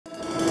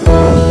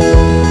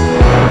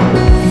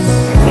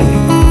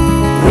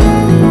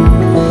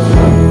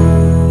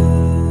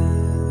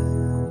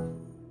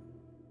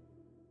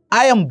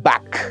am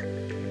back.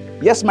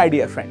 Yes, my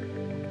dear friend.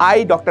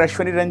 I, Dr.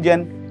 Ashwani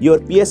Ranjan, your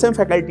PSM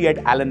faculty at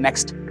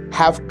INI-CET,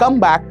 have come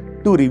back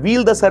to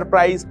reveal the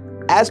surprise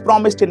as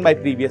promised in my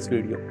previous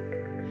video.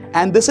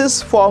 And this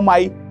is for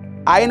my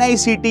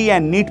INI-CET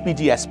and NEET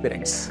PG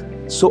aspirants.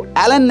 So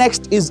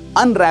INI-CET is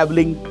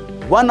unraveling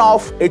one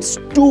of its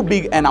two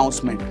big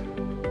announcements,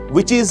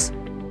 which is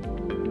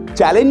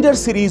Challenger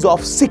series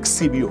of 6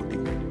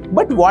 CBoT.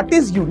 But what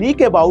is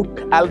unique about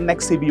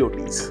INI-CET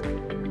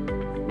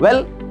CBoTs?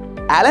 Well,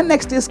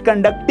 INI-CET is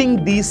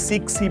conducting these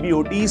 6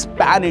 CBoTs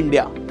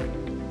pan-India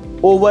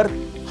over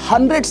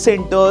 100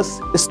 centers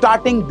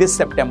starting this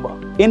September,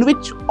 in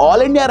which all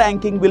India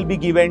ranking will be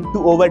given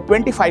to over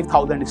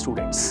 25,000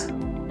 students.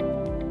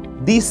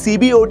 These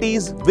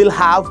CBoTs will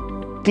have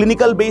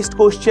clinical-based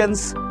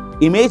questions,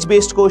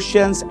 image-based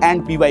questions,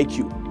 and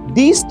PYQ.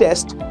 These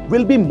tests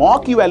will be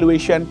mock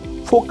evaluation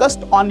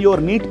focused on your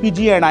NEET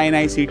PG and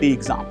INI-CET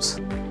exams.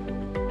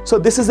 So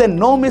this is a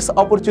no-miss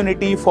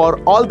opportunity for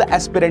all the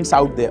aspirants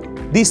out there.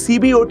 The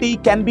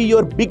CBoT can be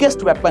your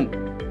biggest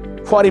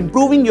weapon for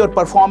improving your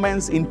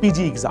performance in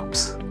PG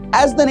exams.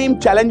 As the name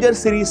Challenger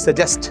series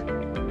suggests,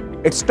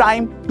 it's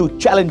time to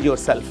challenge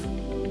yourself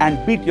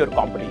and beat your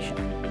competition.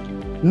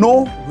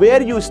 Know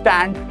where you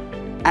stand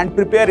and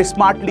prepare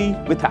smartly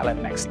with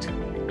INI-CET.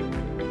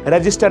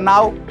 Register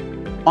now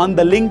on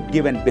the link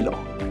given below.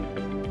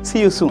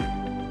 See you soon.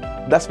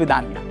 Das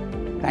Vidanya.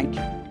 Thank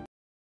you.